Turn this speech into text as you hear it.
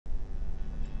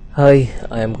Hi,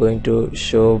 I am going to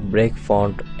show break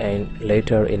font and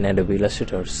later in Adobe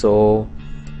Illustrator. So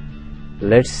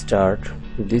let's start.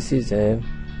 This is a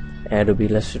Adobe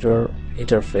Illustrator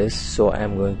interface. So I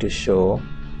am going to show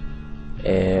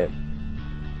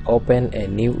open a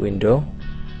new window,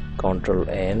 Ctrl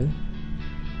N.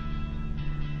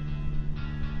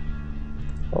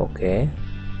 Okay,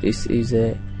 this is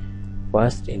a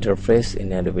first interface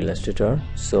in Adobe Illustrator.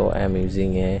 So I am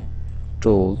using a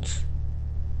tools,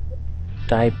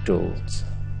 type tools,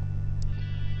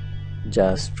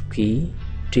 just key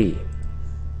T,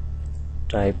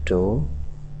 type tool,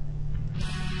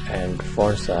 and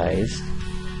font size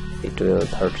it will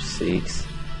 36,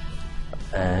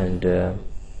 and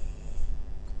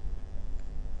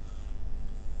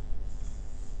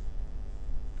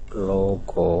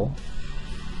logo.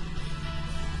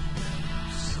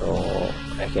 So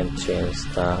I can change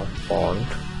the font.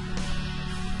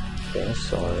 Okay,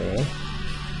 sorry.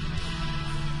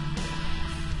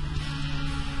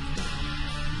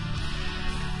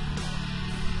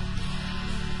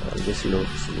 This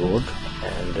looks good,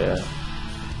 and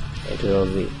it will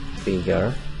be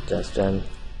bigger. Just and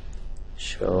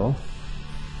show,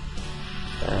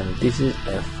 and this is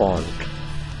a font.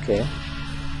 Okay,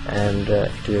 and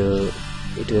it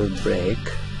will break.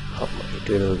 It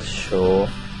will show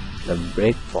the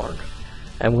break font.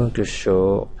 I'm going to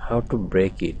show how to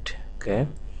break it. Okay,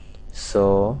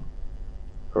 so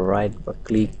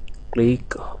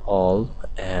click all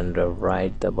and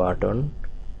right the button,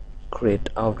 create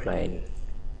outline.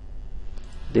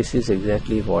 This is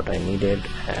exactly what I needed,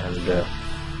 and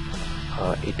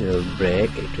it will break.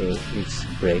 It's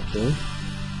breaking.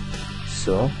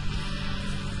 So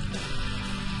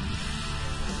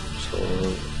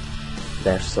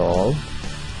that's all.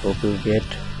 Hope you get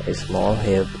a small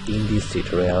help in this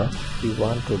tutorial. If you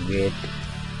want to get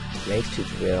next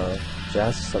tutorial,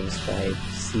 just subscribe.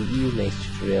 See you next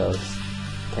tutorials.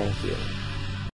 Thank you.